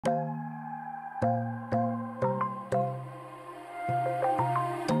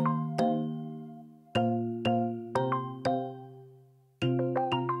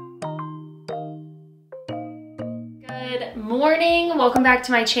morning, welcome back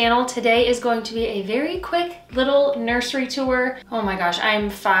to my channel. Today is going to be a very quick little nursery tour. Oh my gosh, I'm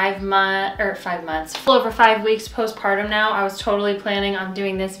 5 months, a little over 5 weeks postpartum now. I was totally planning on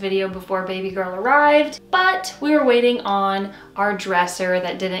doing this video before baby girl arrived, but we were waiting on our dresser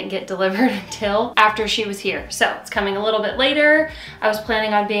that didn't get delivered until after she was here. So it's coming a little bit later. I was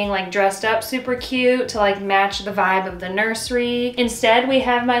planning on being like dressed up super cute to like match the vibe of the nursery. Instead, we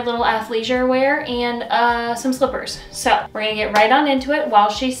have my little athleisure wear and some slippers. So we're gonna get right on into it while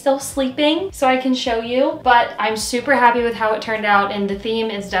she's still sleeping so I can show you. But I'm super happy with how it turned out, and the theme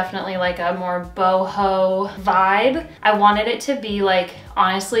is definitely like a more boho vibe. I wanted it to be like,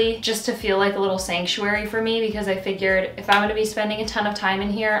 honestly, just to feel like a little sanctuary for me, because I figured if I'm gonna be spending a ton of time in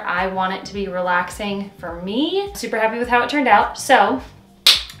here, I want it to be relaxing for me. Super happy with how it turned out. So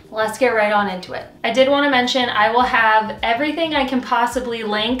let's get right on into it. I did want to mention I will have everything I can possibly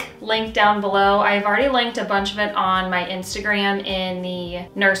linked down below. I've already linked a bunch of it on my Instagram in the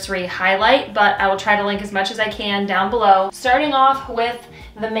nursery highlight, but I will try to link as much as I can down below. Starting off with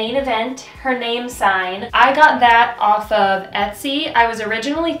the main event, her name sign. I got that off of Etsy. I was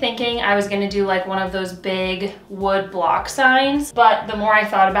originally thinking I was gonna do like one of those big wood block signs, but the more I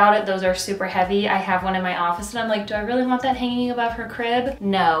thought about it, those are super heavy. I have one in my office and I'm like, do I really want that hanging above her crib?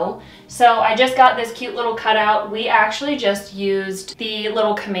 No. So I just got this cute little cutout. We actually just used the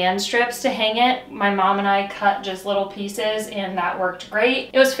little command strips to hang it. My mom and I cut just little pieces and that worked great.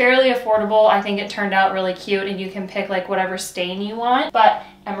 It was fairly affordable. I think it turned out really cute, and you can pick like whatever stain you want. But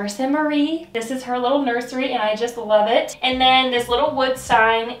Emerson Marie, this is her little nursery and I just love it. And then this little wood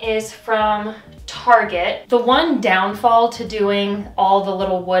sign is from Target. The one downfall to doing all the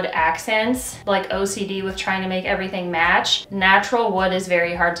little wood accents, like OCD with trying to make everything match, natural wood is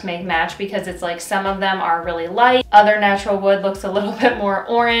very hard to make match because it's like some of them are really light, other natural wood looks a little bit more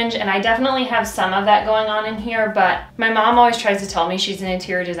orange, and I definitely have some of that going on in here. But my mom always tries to tell me, she's an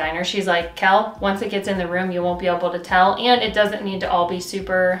interior designer, she's like, Kel, once it gets in the room you won't be able to tell, and it doesn't need to all be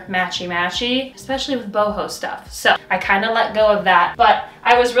super matchy-matchy, especially with boho stuff. So I kind of let go of that, but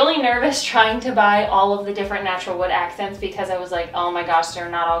I was really nervous trying to buy all of the different natural wood accents because I was like, oh my gosh, they're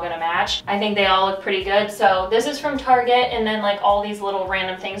not all gonna match. I think they all look pretty good. So this is from Target, and then like all these little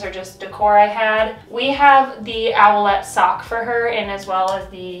random things are just decor I had. We have the owlette sock for her, and as well as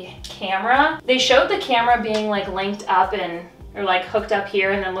the camera. They showed the camera being like linked up and or like hooked up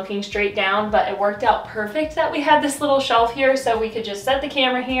here and then looking straight down, but it worked out perfect that we had this little shelf here so we could just set the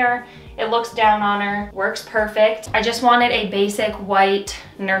camera here. It looks down on her, works perfect. I just wanted a basic white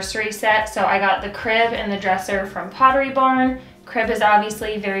nursery set, so I got the crib and the dresser from Pottery Barn. Crib is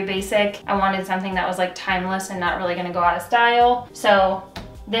obviously very basic. I wanted something that was like timeless and not really gonna go out of style. So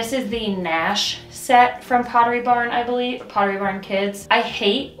this is the Nash set from Pottery Barn, I believe, Pottery Barn Kids. I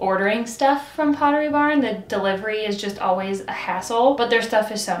hate ordering stuff from Pottery Barn. The delivery is just always a hassle, but their stuff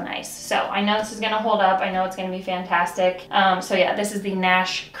is so nice. So I know this is gonna hold up. I know it's gonna be fantastic. So yeah, this is the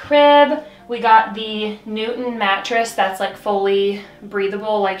Nash crib. We got the Newton mattress that's like fully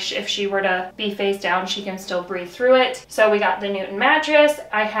breathable. Like if she were to be face down, she can still breathe through it. So we got the Newton mattress.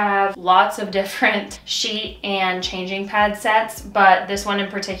 I have lots of different sheet and changing pad sets, but this one in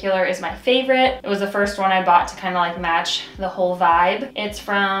particular is my favorite. It was the first one I bought to kind of like match the whole vibe. It's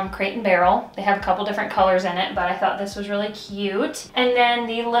from Crate & Barrel. They have a couple different colors in it, but I thought this was really cute. And then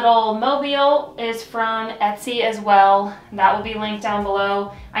the little mobile is from Etsy as well. That will be linked down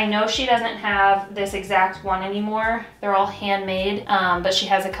below. I know she doesn't have this exact one anymore. They're all handmade, but she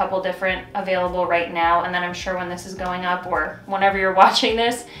has a couple different available right now. And then I'm sure when this is going up or whenever you're watching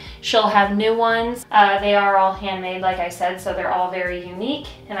this, she'll have new ones. They are all handmade, like I said, so they're all very unique.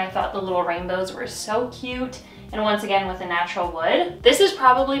 And I thought the little rainbows were so cute. And once again with the natural wood. This is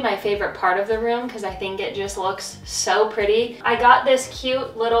probably my favorite part of the room because I think it just looks so pretty. I got this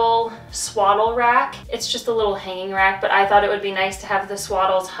cute little swaddle rack. It's just a little hanging rack, but I thought it would be nice to have the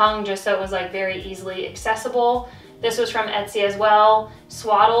swaddles hung just so it was like very easily accessible. This was from Etsy as well.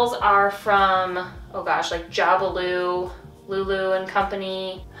 Swaddles are from, oh gosh, like Jabaloo, Lulu and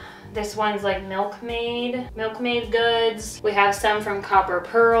Company. This one's like Milkmaid Goods. We have some from Copper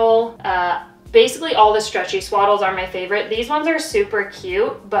Pearl. Basically all the stretchy swaddles are my favorite. These ones are super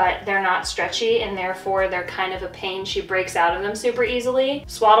cute, but they're not stretchy and therefore they're kind of a pain. She breaks out of them super easily.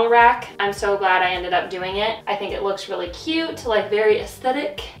 Swaddle rack, I'm so glad I ended up doing it. I think it looks really cute, like very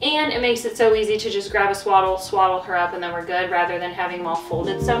aesthetic, and it makes it so easy to just grab a swaddle her up, and then we're good rather than having them all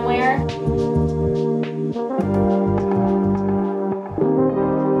folded somewhere.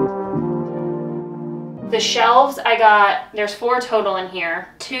 The shelves I got, there's 4 total in here,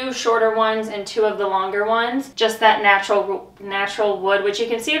 2 shorter ones and 2 of the longer ones. Just that natural natural wood, which you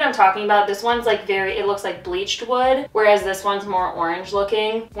can see what I'm talking about. This one's like it looks like bleached wood, whereas this one's more orange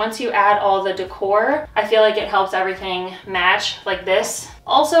looking. Once you add all the decor, I feel like it helps everything match like this.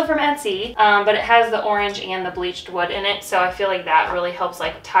 Also from Etsy, but it has the orange and the bleached wood in it, so I feel like that really helps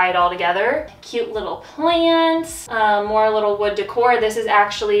like tie it all together. Cute little plants, more little wood decor. This is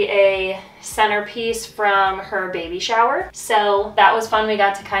actually a centerpiece from her baby shower, so that was fun. We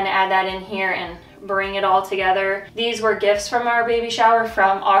got to kind of add that in here and bring it all together. These were gifts from our baby shower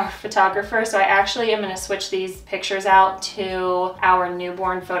from our photographer, so I actually am going to switch these pictures out to our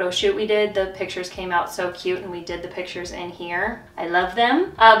newborn photo shoot we did. The pictures came out so cute and we did the pictures in here. I love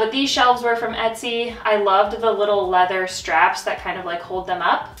them. But these shelves were from Etsy. I loved the little leather straps that kind of like hold them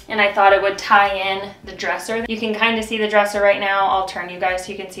up, and I thought it would tie in the dresser. You can kind of see the dresser right now. I'll turn you guys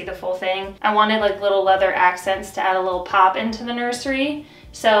so you can see the full thing. I wanted like little leather accents to add a little pop into the nursery.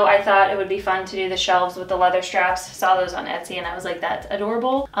 So I thought it would be fun to do the shelves with the leather straps. Saw those on Etsy and I was like, that's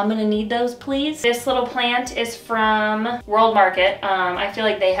adorable. I'm gonna need those, please. This little plant is from World Market. I feel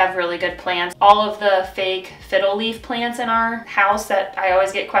like they have really good plants. All of the fake fiddle leaf plants in our house that I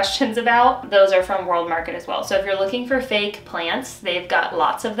always get questions about, those are from World Market as well. So if you're looking for fake plants, they've got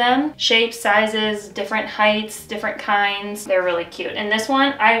lots of them. Shapes, sizes, different heights, different kinds. They're really cute. And this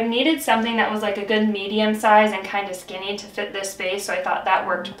one, I needed something that was like a good medium size and kind of skinny to fit this space, so I thought that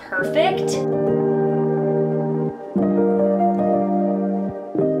worked perfect.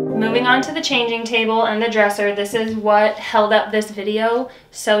 Moving on to the changing table and the dresser, this is what held up this video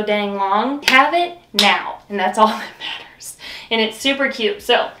so dang long. Have it now, and that's all that matters. And it's super cute.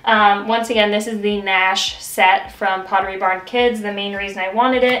 So once again, this is the Nash set from Pottery Barn Kids. The main reason I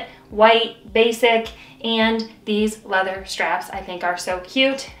wanted it, white, basic, and these leather straps I think are so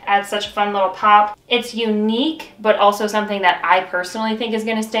cute. Adds such a fun little pop. It's unique, but also something that I personally think is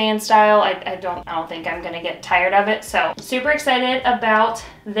gonna stay in style. I don't think I'm gonna get tired of it. So super excited about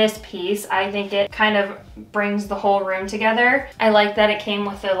this piece. I think it kind of brings the whole room together. I like that it came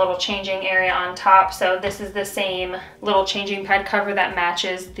with a little changing area on top. So this is the same little changing pad cover that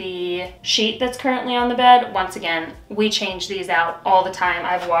matches the sheet that's currently on the bed. Once again, we change these out all the time.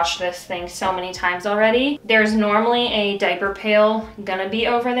 I've washed this thing so many times already. There's normally a diaper pail gonna be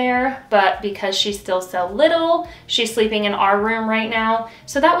over there, but because she's still so little, she's sleeping in our room right now.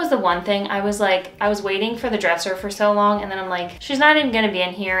 So that was the one thing. I was waiting for the dresser for so long, and then I'm like, she's not even gonna be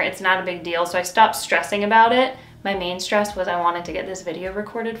in here. It's not a big deal. So I stopped stressing about it. My main stress was I wanted to get this video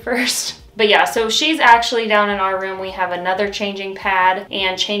recorded first. But yeah, so she's actually down in our room. We have another changing pad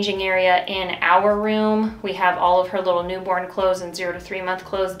and changing area in our room. We have all of her little newborn clothes and 0 to 3 month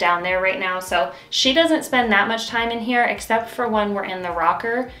clothes down there right now. So she doesn't spend that much time in here except for when we're in the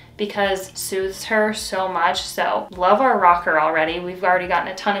rocker, because it soothes her so much. So love our rocker already. We've already gotten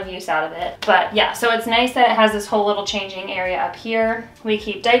a ton of use out of it. But yeah, so it's nice that it has this whole little changing area up here. We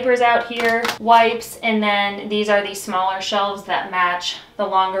keep diapers out here, wipes, and then these are the smaller shelves that match the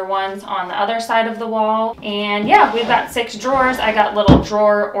longer ones on the other side of the wall. And yeah, we've got 6 drawers. I got little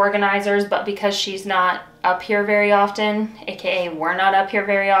drawer organizers, but because she's not up here very often, aka we're not up here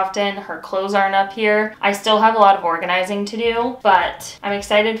very often, her clothes aren't up here, I still have a lot of organizing to do, but I'm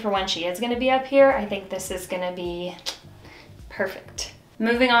excited for when she is going to be up here. I think this is going to be perfect.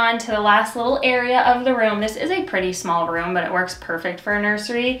 Moving on to the last little area of the room. This is a pretty small room, but it works perfect for a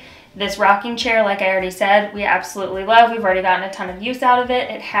nursery. This rocking chair, like I already said, we absolutely love. We've already gotten a ton of use out of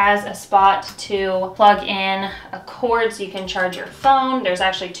it. It has a spot to plug in a cord so you can charge your phone. There's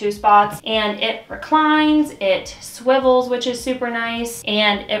actually 2 spots, and it reclines, it swivels, which is super nice,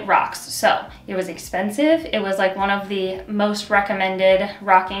 and it rocks. So it was expensive. It was like one of the most recommended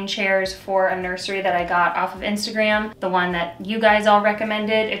rocking chairs for a nursery that I got off of Instagram. The one that you guys all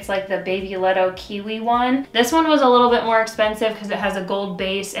recommended. It's like the Baby Leto Kiwi one. This one was a little bit more expensive because it has a gold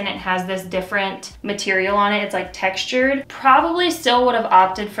base and it has this different material on it. It's like textured. Probably still would have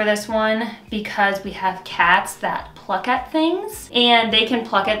opted for this one because we have cats that pluck at things, and they can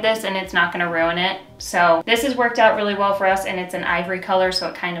pluck at this and it's not going to ruin it. So this has worked out really well for us, and it's an ivory color, so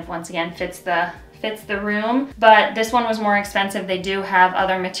it kind of once again fits the room. But this one was more expensive. They do have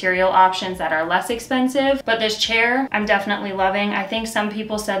other material options that are less expensive, but this chair I'm definitely loving. I think some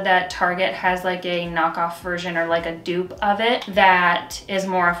people said that Target has like a knockoff version or like a dupe of it that is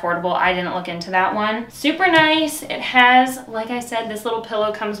more affordable. I didn't look into that one. Super nice. It has, like I said, this little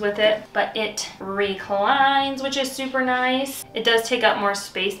pillow comes with it, but it reclines, which is super nice. It does take up more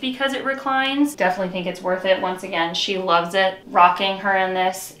space because it reclines. Definitely think it's worth it. Once again, she loves it. Rocking her in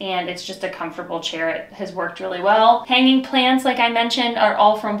this, and it's just a comfortable chair. chair. It has worked really well. Hanging plants, like I mentioned, are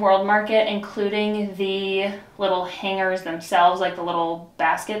all from World Market, including the little hangers themselves, like the little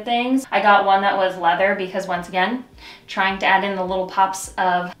basket things. I got one that was leather because, once again, trying to add in the little pops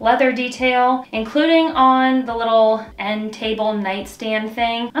of leather detail, including on the little end table nightstand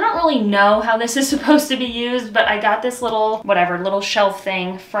thing. I don't really know how this is supposed to be used, but I got this little, whatever, little shelf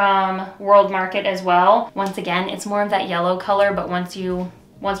thing from World Market as well. Once again, it's more of that yellow color, but once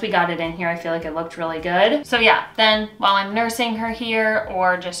we got it in here, I feel like it looked really good. So yeah, then while I'm nursing her here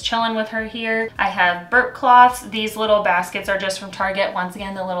or just chilling with her here, I have burp cloths. These little baskets are just from Target. Once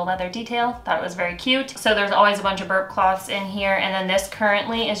again, the little leather detail, thought it was very cute. So there's always a bunch of burp cloths in here. And then this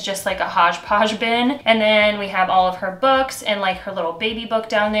currently is just like a hodgepodge bin. And then we have all of her books and like her little baby book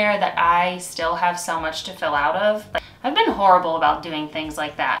down there that I still have so much to fill out of. I've been horrible about doing things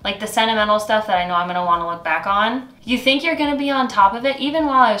like that. Like the sentimental stuff that I know I'm gonna wanna look back on. You think you're gonna be on top of it. Even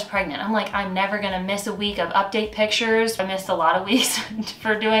while I was pregnant, I'm like, I'm never gonna miss a week of update pictures. I missed a lot of weeks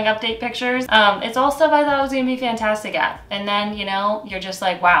for doing update pictures. It's all stuff I thought I was gonna be fantastic at. And then, you know, you're just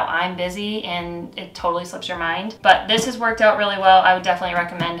like, wow, I'm busy, and it totally slips your mind. But this has worked out really well. I would definitely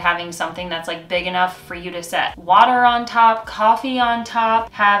recommend having something that's like big enough for you to set water on top, coffee on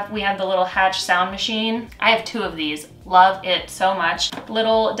top. We have the little Hatch sound machine. I have 2 of these. Love it so much.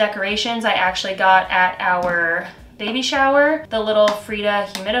 Little decorations I actually got at our baby shower, the little Frida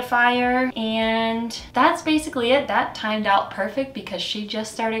humidifier, and that's basically it. That timed out perfect because she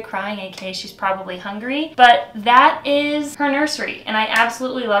just started crying, aka she's probably hungry. But that is her nursery, and I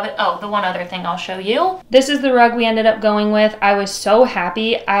absolutely love it. Oh, the one other thing I'll show you. This is the rug we ended up going with. I was so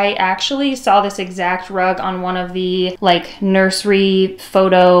happy. I actually saw this exact rug on one of the like nursery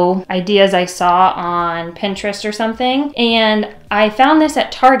photo ideas I saw on Pinterest or something, and I found this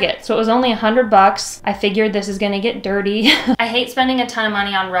at Target, so it was only 100 bucks. I figured this is gonna get dirty. I hate spending a ton of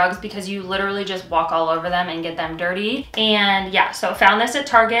money on rugs because you literally just walk all over them and get them dirty. And yeah, so found this at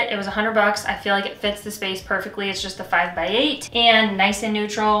Target. It was 100 bucks. I feel like it fits the space perfectly. It's just a 5x8 and nice and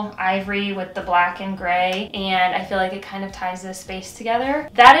neutral ivory with the black and gray. And I feel like it kind of ties this space together.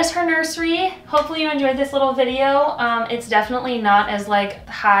 That is her nursery. Hopefully you enjoyed this little video. It's definitely not as like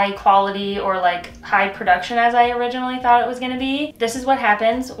high quality or like high production as I originally thought it was gonna be. This is what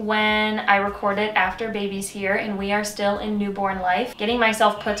happens when I record it after baby's here and we are still in newborn life. Getting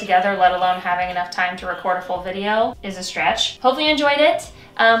myself put together, let alone having enough time to record a full video, is a stretch. Hopefully you enjoyed it.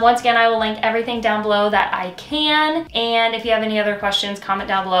 Once again, I will link everything down below that I can. And if you have any other questions, comment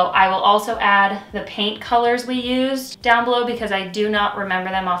down below. I will also add the paint colors we used down below because I do not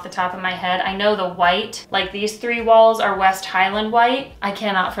remember them off the top of my head. I know the white, like these 3 walls are Westhighland White. I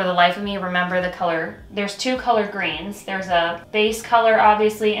cannot for the life of me remember the color. There's 2 color greens. There's a base color,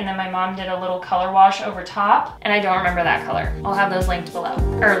 obviously, and then my mom did a little color wash over top, and I don't remember that color. I'll have those linked below,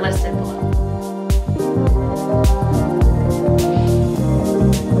 or listed below.